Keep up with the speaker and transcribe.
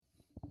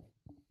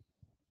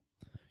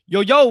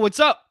Yo, what's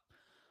up?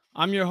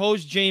 I'm your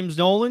host, James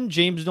Nolan,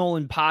 James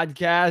Nolan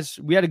Podcast.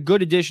 We had a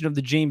good edition of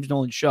the James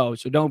Nolan Show,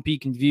 so don't be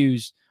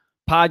confused.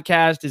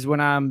 Podcast is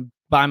when I'm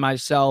by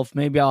myself.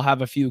 Maybe I'll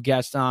have a few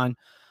guests on.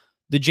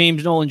 The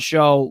James Nolan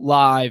Show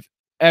live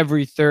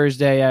every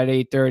Thursday at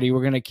 8:30.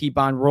 We're going to keep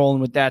on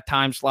rolling with that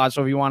time slot,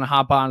 so if you want to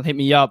hop on, hit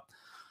me up.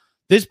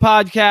 This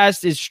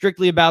podcast is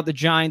strictly about the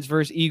Giants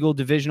versus Eagle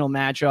divisional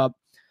matchup.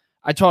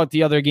 I talked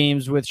the other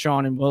games with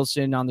Sean and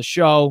Wilson on the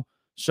show,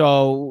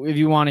 so if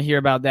you want to hear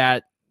about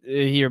that,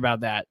 hear about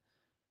that.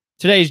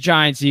 Today's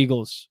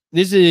Giants-Eagles.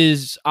 This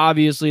is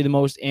obviously the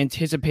most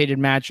anticipated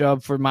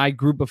matchup for my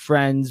group of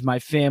friends, my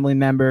family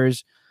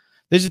members.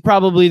 This is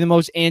probably the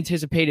most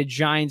anticipated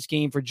Giants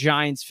game for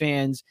Giants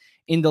fans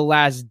in the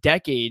last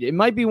decade. It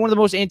might be one of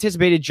the most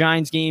anticipated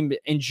Giants game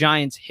in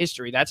Giants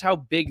history. That's how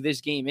big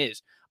this game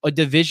is. A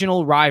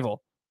divisional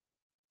rival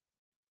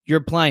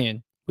you're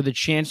playing with a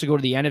chance to go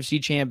to the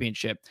NFC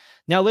Championship.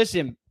 Now,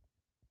 listen,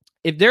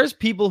 if there's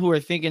people who are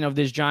thinking of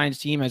this Giants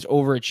team as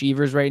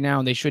overachievers right now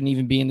and they shouldn't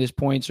even be in this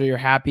point, so you're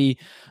happy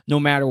no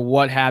matter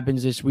what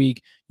happens this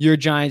week, your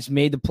Giants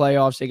made the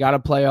playoffs. They got a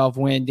playoff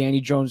win. Danny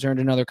Jones earned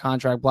another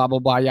contract, blah, blah,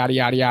 blah, yada,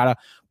 yada, yada.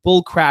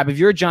 Bull crap. If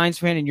you're a Giants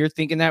fan and you're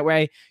thinking that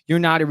way, you're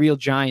not a real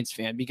Giants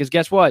fan because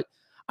guess what?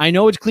 I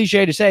know it's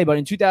cliche to say, but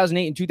in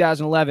 2008 and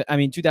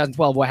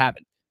 2012, what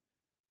happened?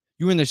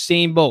 You were in the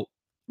same boat.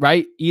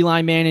 Right?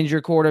 Eli Manning's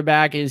your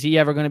quarterback. Is he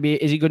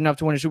good enough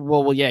to win a Super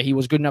Bowl? Well, yeah, he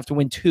was good enough to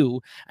win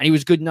 2, and he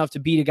was good enough to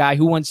beat a guy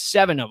who won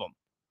 7 of them.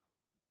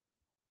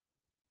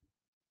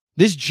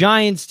 This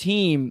Giants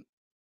team,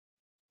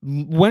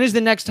 when is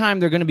the next time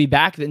they're going to be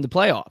back in the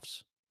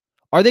playoffs?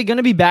 Are they going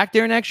to be back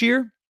there next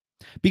year?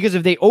 Because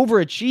if they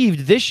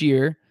overachieved this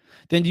year,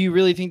 then do you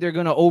really think they're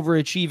going to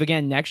overachieve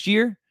again next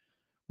year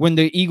when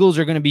the Eagles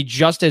are going to be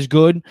just as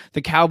good?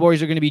 The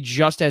Cowboys are going to be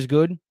just as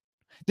good?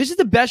 This is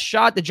the best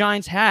shot the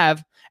Giants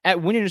have at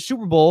winning a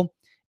Super Bowl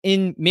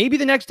in maybe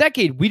the next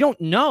decade. We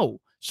don't know.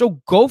 So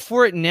go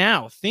for it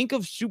now. Think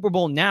of Super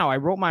Bowl now. I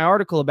wrote my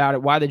article about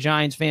it, why the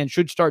Giants fans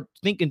should start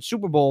thinking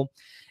Super Bowl,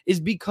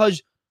 is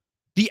because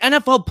the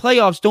NFL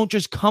playoffs don't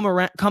just come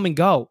and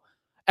go.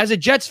 As a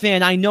Jets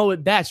fan, I know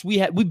it best.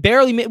 I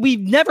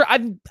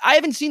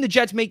haven't seen the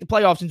Jets make the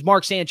playoffs since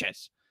Mark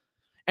Sanchez.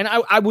 And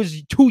I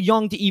was too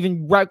young to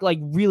even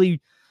really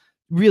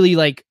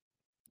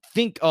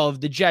think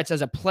of the Jets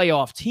as a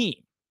playoff team.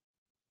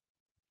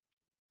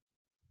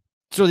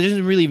 So it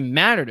doesn't really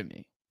matter to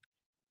me.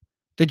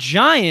 The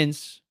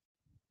Giants,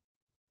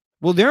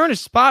 well, they're in a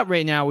spot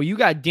right now where you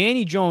got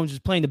Danny Jones is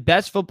playing the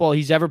best football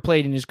he's ever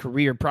played in his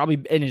career,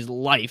 probably in his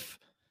life,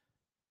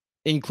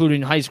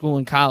 including high school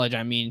and college.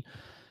 I mean,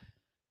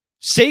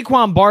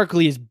 Saquon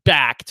Barkley is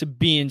back to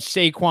being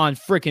Saquon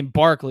freaking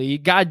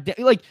Barkley.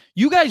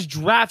 You guys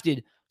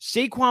drafted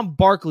Saquon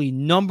Barkley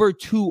number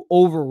 2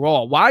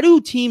 overall. Why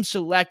do teams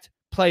select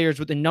players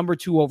with the number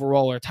 2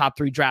 overall or top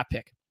 3 draft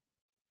pick?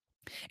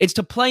 It's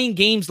to play in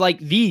games like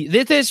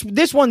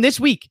this one this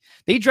week.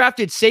 They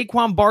drafted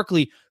Saquon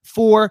Barkley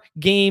for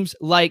games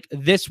like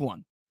this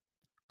one.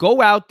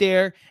 Go out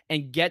there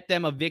and get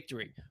them a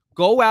victory.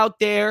 Go out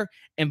there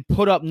and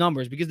put up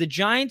numbers because the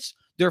Giants,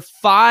 they're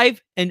 5-0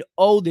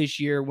 this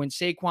year when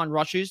Saquon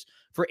rushes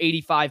for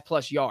 85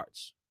 plus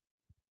yards.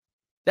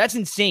 That's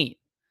insane.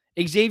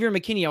 Xavier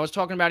McKinney, I was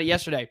talking about it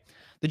yesterday.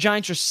 The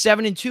Giants are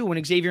 7-2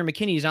 when Xavier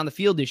McKinney is on the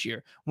field this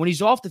year. When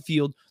he's off the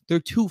field, they're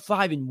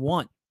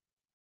 2-5-1.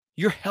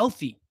 You're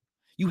healthy.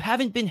 You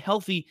haven't been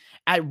healthy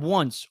at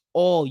once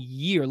all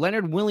year.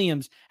 Leonard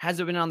Williams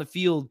hasn't been on the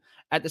field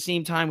at the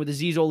same time with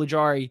Azeez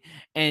Ojulari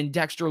and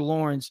Dexter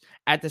Lawrence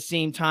at the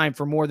same time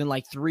for more than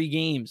 3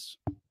 games.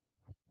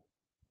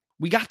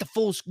 You guys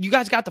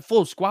got the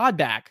full squad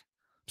back.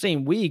 I'm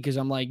saying we because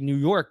I'm New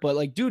York,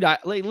 but dude,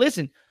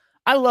 listen,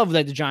 I love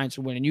that the Giants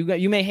are winning.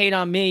 You may hate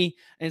on me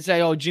and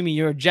say, "Oh, Jimmy,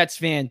 you're a Jets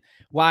fan.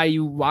 Why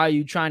are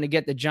you trying to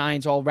get the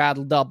Giants all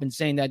rattled up and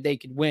saying that they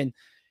could win?"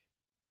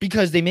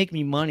 Because they make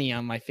me money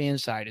on my fan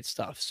side and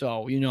stuff.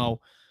 So,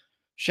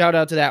 shout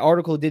out to that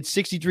article. It did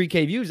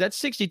 63K views. That's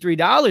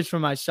 $63 for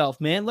myself,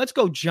 man. Let's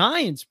go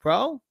Giants,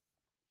 bro.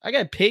 I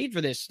got paid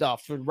for this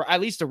stuff, at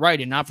least to write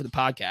it, not for the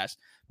podcast.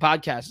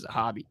 Podcast is a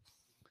hobby.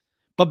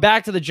 But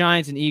back to the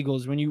Giants and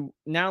Eagles.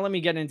 Now let me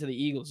get into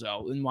the Eagles,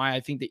 though, and why I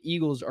think the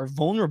Eagles are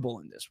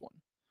vulnerable in this one.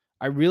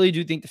 I really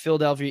do think the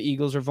Philadelphia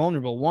Eagles are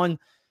vulnerable. One,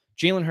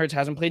 Jalen Hurts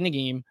hasn't played in a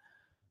game.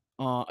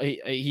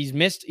 He's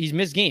missed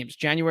games.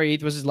 January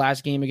 8th was his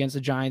last game against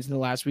the Giants in the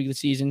last week of the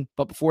season.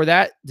 But before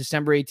that,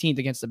 December 18th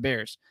against the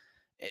Bears.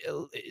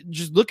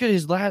 Just look at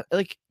his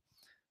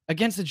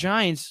against the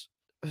Giants,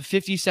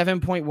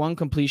 57.1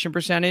 completion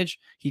percentage.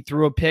 He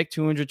threw a pick,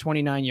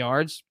 229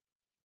 yards.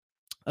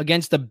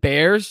 Against the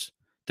Bears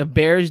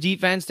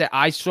defense that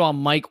I saw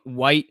Mike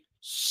White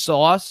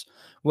sauce.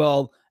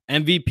 Well,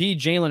 MVP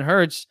Jalen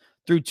Hurts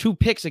threw 2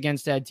 picks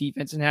against that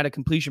defense and had a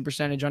completion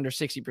percentage under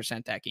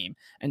 60% that game.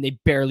 And they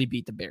barely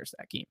beat the Bears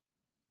that game.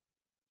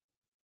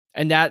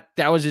 And that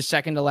was his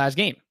second to last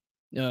game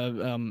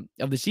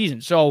of the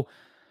season. So,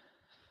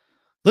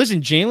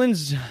 listen,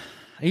 Jalen's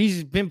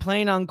He's been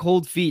playing on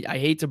cold feet. I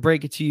hate to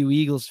break it to you,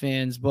 Eagles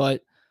fans,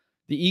 but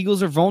the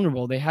Eagles are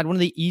vulnerable. They had one of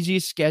the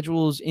easiest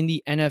schedules in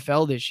the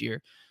NFL this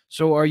year.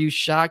 So are you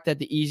shocked that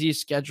the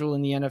easiest schedule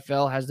in the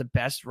NFL has the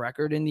best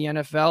record in the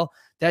NFL?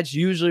 That's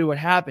usually what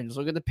happens.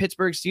 Look at the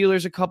Pittsburgh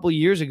Steelers a couple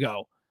years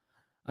ago.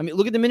 I mean,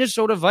 look at the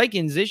Minnesota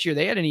Vikings this year.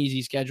 They had an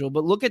easy schedule,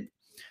 but look at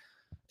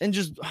and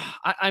just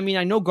I mean,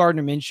 I know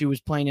Gardner Minshew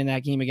was playing in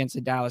that game against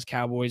the Dallas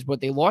Cowboys,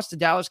 but they lost the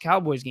Dallas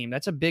Cowboys game.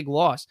 That's a big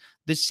loss.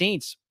 The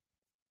Saints,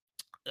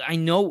 I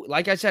know,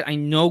 like I said, I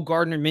know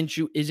Gardner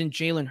Minshew isn't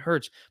Jalen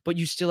Hurts, but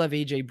you still have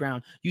A.J.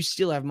 Brown. You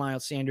still have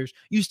Miles Sanders.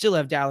 You still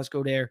have Dallas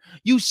Goedert.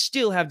 You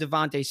still have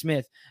Devontae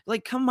Smith.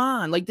 Like, come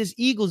on. Like, this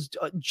Eagles,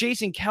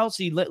 Jason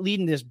Kelsey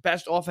leading this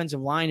best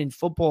offensive line in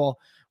football,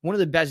 one of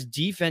the best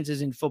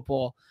defenses in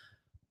football,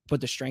 but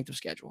the strength of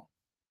schedule.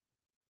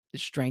 The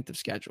strength of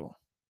schedule.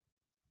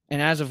 And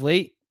as of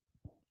late,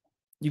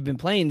 you've been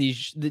playing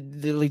these,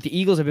 the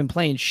Eagles have been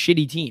playing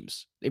shitty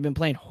teams. They've been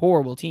playing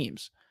horrible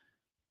teams.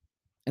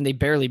 And they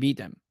barely beat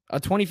them. A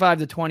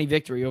 25-20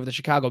 victory over the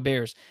Chicago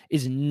Bears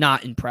is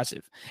not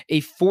impressive.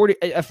 They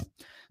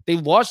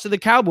lost to the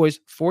Cowboys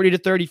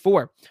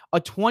 40-34. A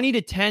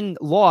 20-10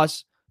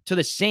 loss to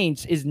the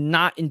Saints is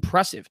not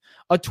impressive.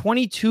 A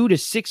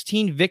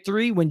 22-16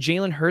 victory when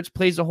Jalen Hurts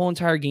plays the whole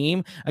entire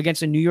game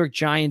against the New York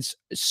Giants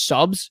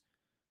subs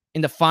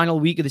in the final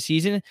week of the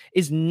season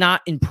is not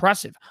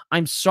impressive.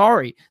 I'm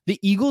sorry. The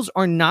Eagles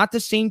are not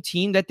the same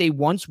team that they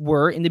once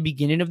were in the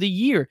beginning of the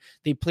year.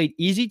 They played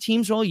easy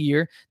teams all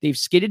year. They've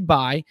skidded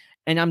by.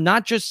 And I'm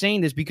not just saying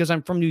this because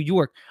I'm from New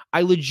York.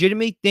 I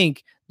legitimately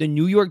think the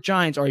New York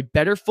Giants are a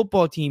better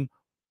football team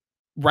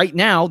right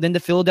now than the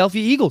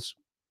Philadelphia Eagles.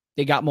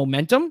 They got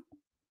momentum.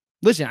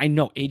 Listen, I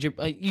know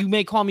AJ, you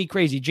may call me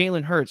crazy.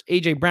 Jalen Hurts,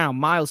 AJ Brown,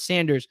 Miles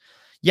Sanders.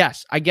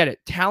 Yes, I get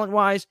it.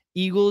 Talent-wise,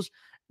 Eagles,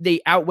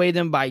 they outweigh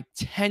them by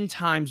 10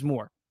 times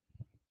more.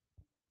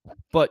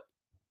 But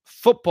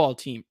football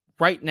team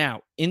right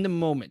now, in the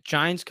moment,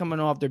 Giants coming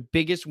off their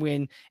biggest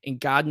win in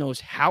God knows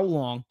how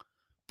long.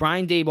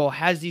 Brian Daboll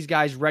has these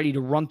guys ready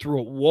to run through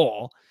a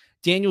wall.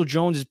 Daniel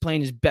Jones is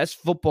playing his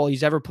best football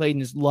he's ever played in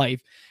his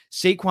life.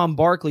 Saquon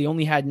Barkley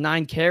only had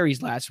 9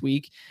 carries last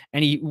week,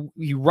 and he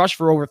rushed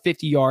for over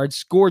 50 yards,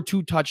 scored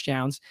 2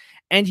 touchdowns,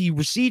 and he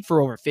received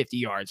for over 50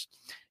 yards.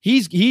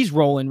 He's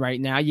rolling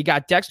right now. You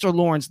got Dexter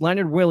Lawrence,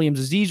 Leonard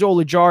Williams, Azeez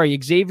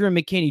Ojulari, Xavier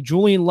McKinney,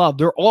 Julian Love.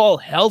 They're all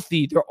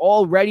healthy. They're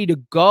all ready to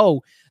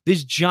go.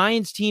 This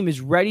Giants team is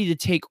ready to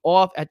take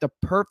off at the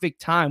perfect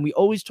time. We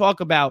always talk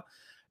about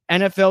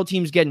NFL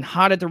teams getting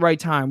hot at the right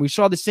time. We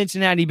saw the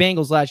Cincinnati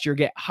Bengals last year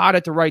get hot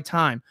at the right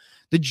time.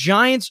 The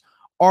Giants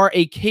are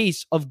a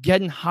case of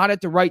getting hot at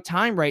the right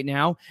time right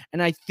now.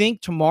 And I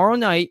think tomorrow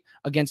night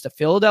against the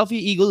Philadelphia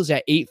Eagles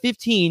at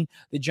 8:15,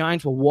 the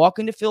Giants will walk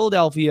into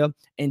Philadelphia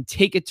and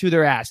take it to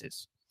their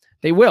asses.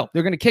 They will.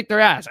 They're going to kick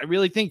their ass. I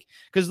really think,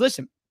 because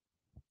listen,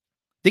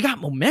 they got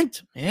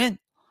momentum, man.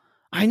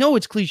 I know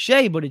it's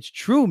cliche, but it's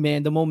true,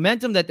 man. The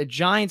momentum that the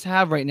Giants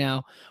have right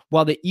now,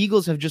 while the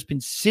Eagles have just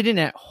been sitting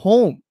at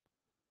home.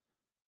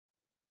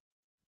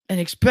 And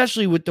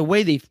especially with the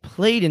way they've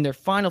played in their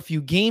final few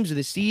games of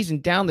the season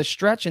down the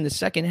stretch in the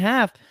second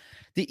half,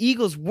 the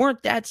Eagles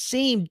weren't that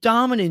same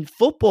dominant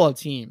football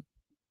team.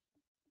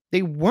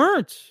 They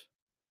weren't.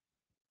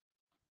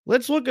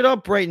 Let's look it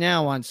up right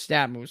now on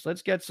StatMoose.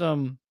 Let's get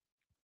some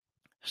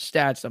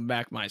stats to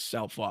back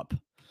myself up.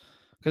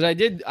 Because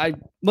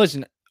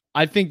listen,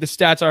 I think the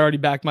stats I already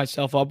backed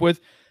myself up with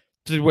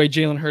the way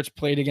Jalen Hurts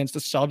played against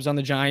the subs on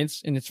the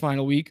Giants in its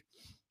final week.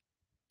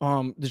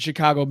 The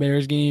Chicago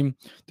Bears game,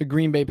 the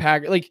Green Bay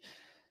Packers. Like,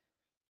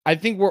 I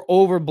think we're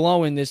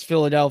overblowing this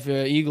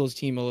Philadelphia Eagles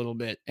team a little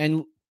bit.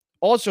 And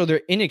also,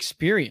 they're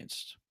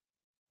inexperienced.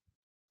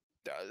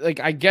 Like,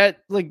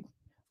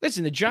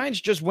 listen, the Giants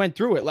just went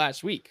through it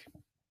last week.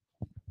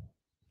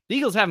 The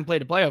Eagles haven't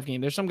played a playoff game.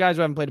 There's some guys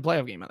who haven't played a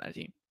playoff game on that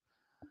team.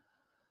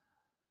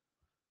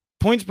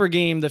 Points per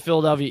game, the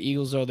Philadelphia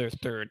Eagles are their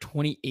third.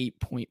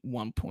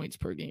 28.1 points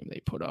per game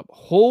they put up.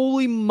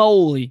 Holy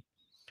moly.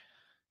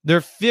 They're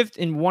fifth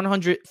in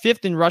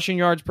rushing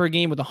yards per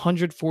game with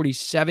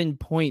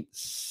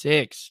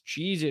 147.6.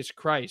 Jesus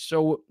Christ.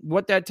 So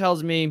what that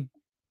tells me,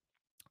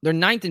 they're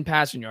ninth in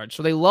passing yards.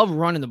 So they love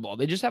running the ball.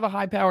 They just have a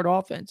high-powered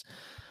offense.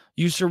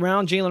 You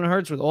surround Jalen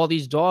Hurts with all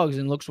these dogs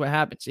and looks what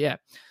happens. Yeah.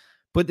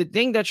 But the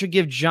thing that should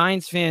give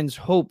Giants fans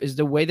hope is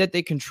the way that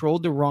they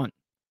controlled the run.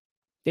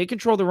 They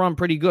control the run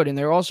pretty good, and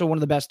they're also one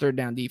of the best third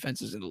down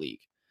defenses in the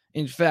league.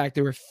 In fact,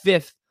 they were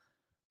 5th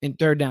in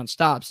third down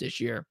stops this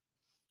year.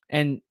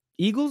 And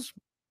Eagles,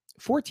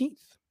 14th.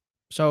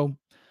 So,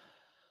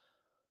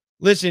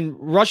 listen,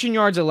 rushing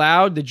yards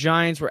allowed, the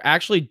Giants were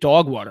actually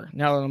dog water.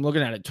 Now that I'm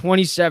looking at it,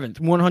 27th,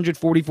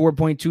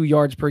 144.2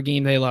 yards per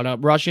game they allowed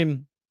up.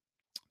 Rushing,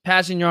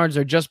 passing yards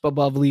are just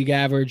above league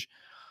average,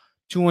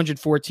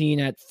 214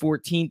 at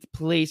 14th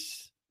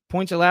place.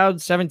 Points allowed,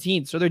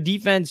 17th. So their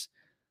defense,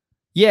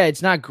 yeah,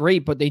 it's not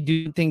great, but they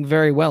do think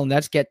very well, and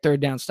that's get third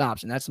down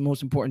stops, and that's the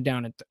most important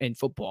down in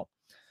football.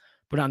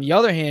 But on the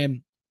other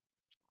hand,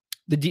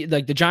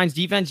 the Giants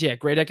defense, yeah,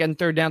 great at getting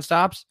third down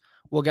stops.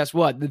 Well, guess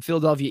what? The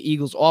Philadelphia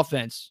Eagles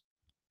offense,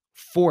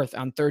 4th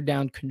on third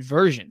down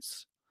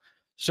conversions.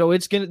 So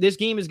this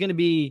game is gonna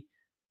be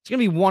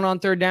won on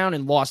third down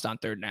and lost on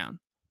third down.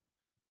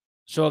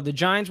 So if the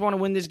Giants want to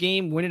win this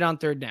game, win it on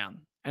third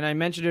down. And I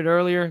mentioned it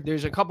earlier,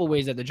 there's a couple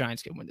ways that the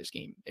Giants can win this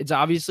game. It's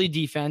obviously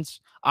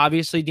defense.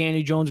 Obviously,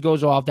 Danny Jones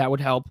goes off. That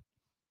would help.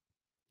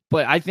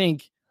 But I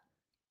think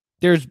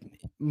there's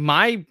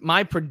my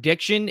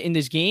prediction in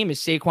this game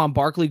is Saquon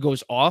Barkley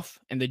goes off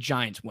and the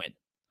Giants win.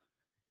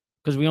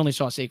 Because we only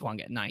saw Saquon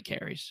get 9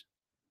 carries.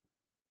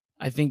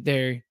 I think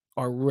they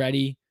are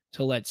ready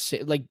to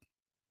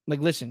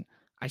listen,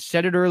 I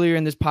said it earlier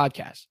in this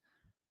podcast.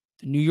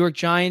 The New York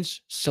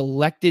Giants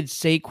selected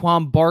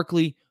Saquon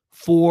Barkley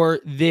for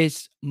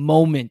this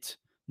moment.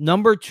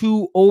 Number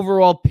 2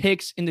 overall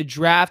picks in the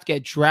draft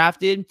get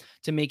drafted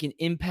to make an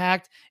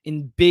impact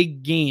in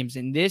big games.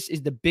 And this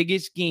is the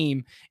biggest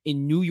game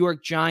in New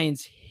York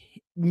Giants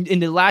in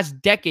the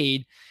last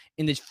decade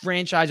in this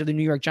franchise of the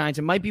New York Giants.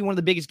 It might be one of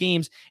the biggest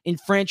games in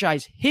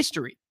franchise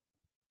history.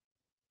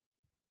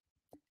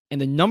 And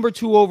the number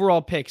 2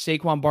 overall pick,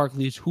 Saquon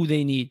Barkley, is who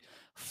they need.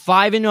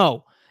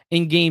 5-0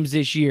 in games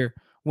this year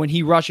when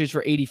he rushes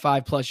for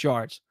 85 plus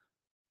yards.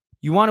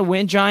 You want to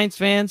win, Giants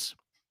fans?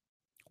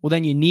 Well,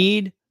 then you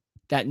need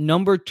that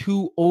number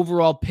 2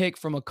 overall pick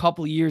from a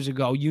couple years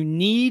ago. You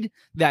need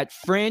that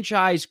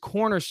franchise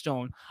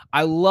cornerstone.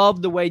 I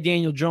love the way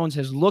Daniel Jones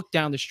has looked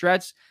down the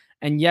stretch.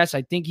 And yes,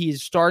 I think he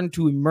is starting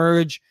to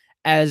emerge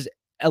as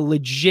a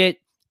legit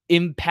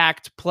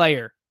impact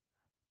player.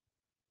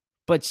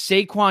 But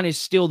Saquon is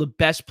still the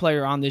best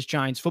player on this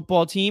Giants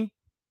football team.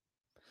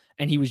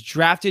 And he was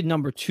drafted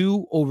number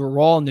 2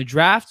 overall in the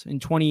draft in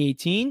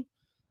 2018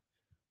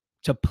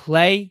 to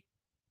play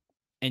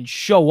and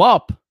show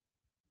up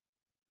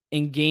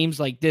in games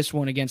like this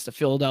one against the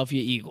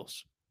Philadelphia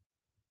Eagles.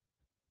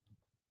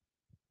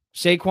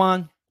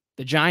 Saquon,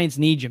 the Giants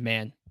need you,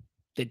 man.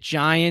 The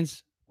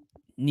Giants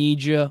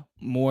need you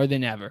more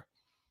than ever.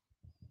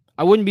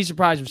 I wouldn't be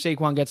surprised if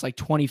Saquon gets like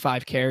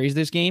 25 carries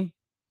this game.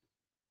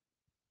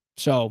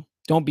 So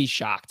don't be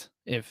shocked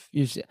if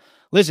you see.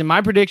 Listen,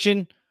 my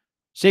prediction,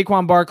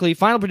 Saquon Barkley,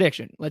 final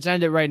prediction. Let's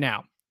end it right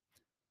now.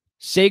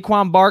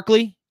 Saquon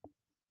Barkley,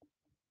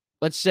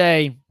 let's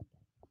say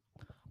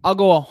I'll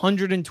go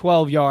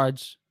 112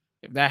 yards.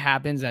 If that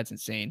happens, that's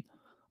insane.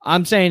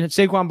 I'm saying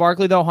Saquon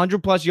Barkley, though,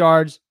 100 plus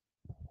yards,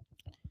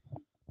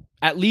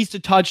 at least a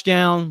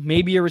touchdown,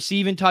 maybe a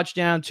receiving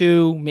touchdown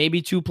too,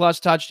 maybe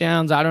 2+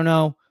 touchdowns. I don't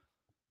know.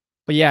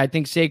 But yeah, I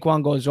think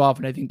Saquon goes off,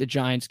 and I think the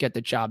Giants get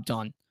the job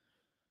done.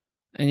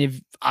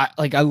 And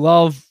I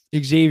love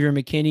Xavier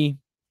McKinney,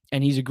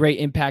 and he's a great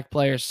impact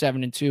player,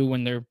 7-2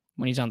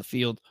 when he's on the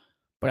field.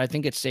 But I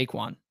think it's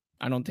Saquon.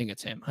 I don't think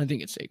it's him. I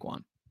think it's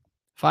Saquon.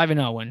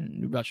 5-0 when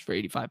you rush for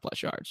 85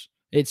 plus yards.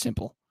 It's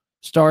simple.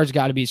 Stars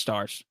got to be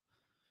stars.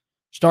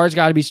 Stars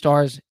got to be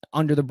stars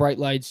under the bright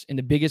lights in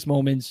the biggest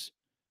moments.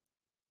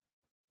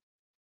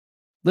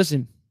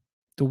 Listen,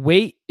 the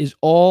weight is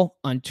all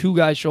on 2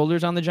 guys'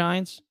 shoulders on the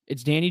Giants.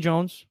 It's Danny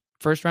Jones,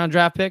 first-round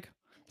draft pick.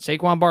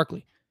 Saquon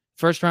Barkley,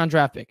 first-round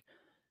draft pick.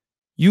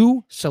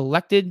 You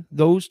selected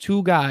those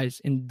 2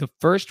 guys in the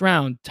first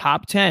round,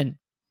 top 10.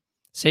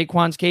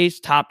 Saquon's case,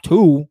 top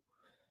 2,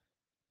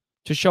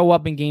 to show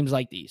up in games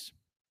like these.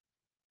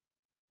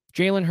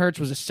 Jalen Hurts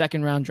was a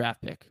second-round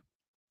draft pick.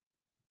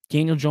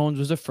 Daniel Jones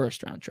was a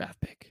first-round draft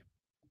pick.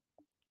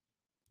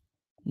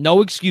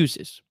 No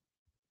excuses.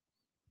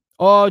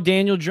 Oh,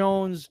 Daniel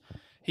Jones,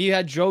 he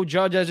had Joe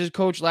Judge as his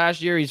coach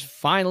last year. He's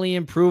finally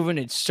improving.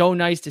 It's so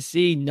nice to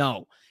see.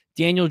 No.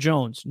 Daniel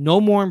Jones,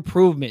 no more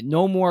improvement.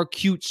 No more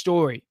cute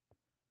story.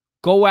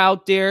 Go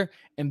out there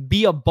and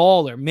be a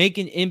baller. Make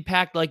an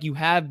impact like you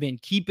have been.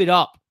 Keep it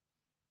up.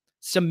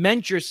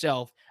 Cement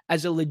yourself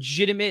as a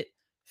legitimate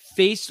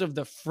face of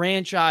the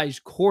franchise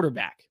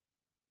quarterback.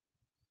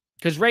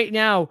 Because right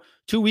now,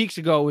 2 weeks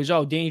ago is,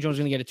 Danny Jones is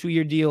going to get a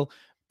 2-year deal.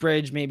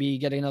 Bridge, maybe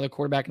getting another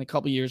quarterback in a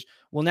couple years.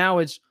 Well, now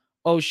it's,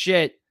 oh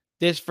shit,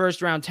 this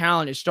first-round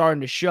talent is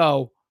starting to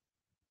show.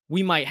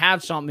 We might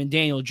have something in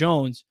Daniel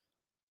Jones.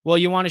 Well,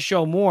 you want to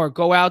show more,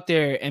 go out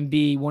there and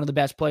be one of the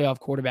best playoff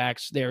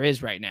quarterbacks there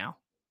is right now.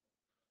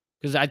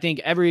 Because I think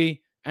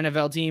every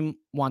NFL team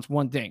wants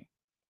one thing.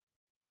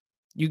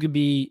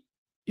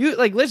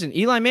 Listen,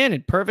 Eli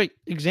Manning, perfect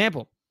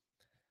example.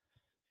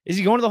 Is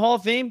he going to the Hall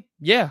of Fame?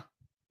 Yeah.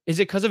 Is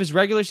it because of his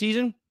regular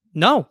season?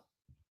 No.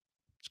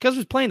 It's because he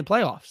was playing the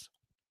playoffs.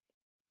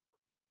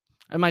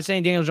 Am I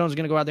saying Daniel Jones is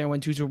going to go out there and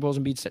win 2 Super Bowls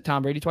and beat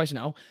Tom Brady twice?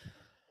 No.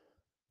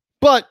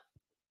 But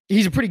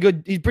he's a pretty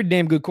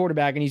damn good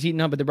quarterback, and he's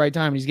heating up at the right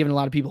time, and he's giving a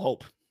lot of people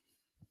hope.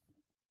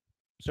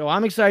 So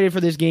I'm excited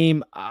for this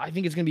game. I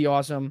think it's going to be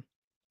awesome.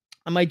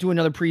 I might do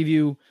another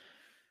preview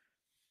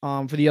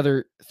for the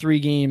other 3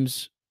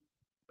 games.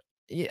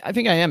 Yeah, I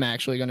think I am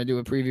actually going to do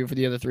a preview for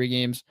the other 3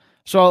 games.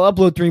 So I'll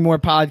upload 3 more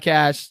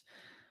podcasts.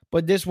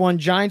 But this one,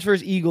 Giants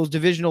versus Eagles,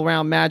 divisional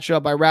round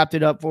matchup, I wrapped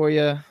it up for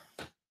you.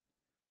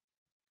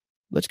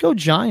 Let's go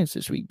Giants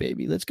this week,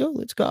 baby. Let's go.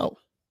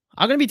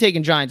 I'm going to be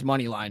taking Giants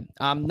money line.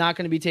 I'm not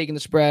going to be taking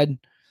the spread.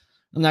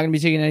 I'm not going to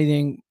be taking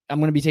anything I'm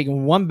going to be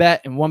taking one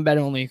bet and one bet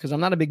only because I'm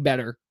not a big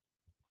bettor.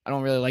 I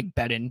don't really like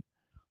betting.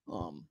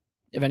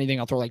 If anything,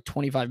 I'll throw like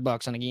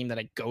 $25 on a game that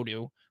I go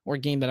to or a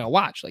game that I'll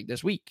watch like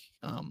this week.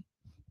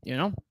 You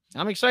know,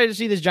 I'm excited to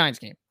see this Giants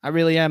game. I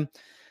really am.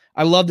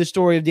 I love the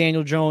story of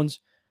Daniel Jones.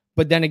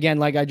 But then again,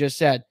 like I just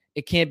said,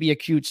 it can't be a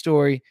cute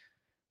story.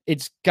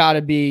 It's got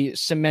to be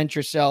cement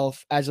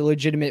yourself as a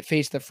legitimate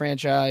face of the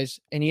franchise.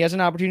 And he has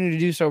an opportunity to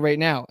do so right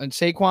now. And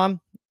Saquon,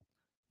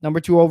 number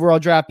 2 overall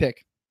draft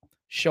pick,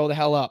 show the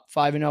hell up.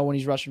 5-0 when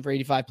he's rushing for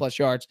 85 plus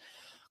yards.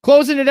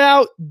 Closing it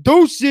out.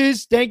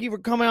 Deuces. Thank you for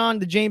coming on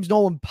the James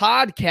Nolan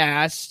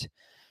podcast.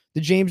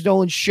 The James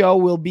Nolan show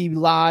will be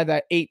live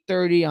at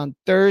 8:30 on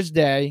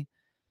Thursday.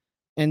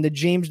 And the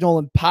James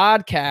Nolan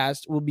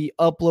podcast will be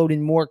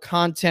uploading more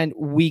content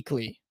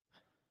weekly.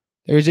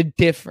 There's a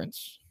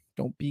difference.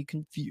 Don't be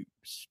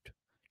confused.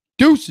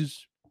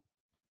 Deuces.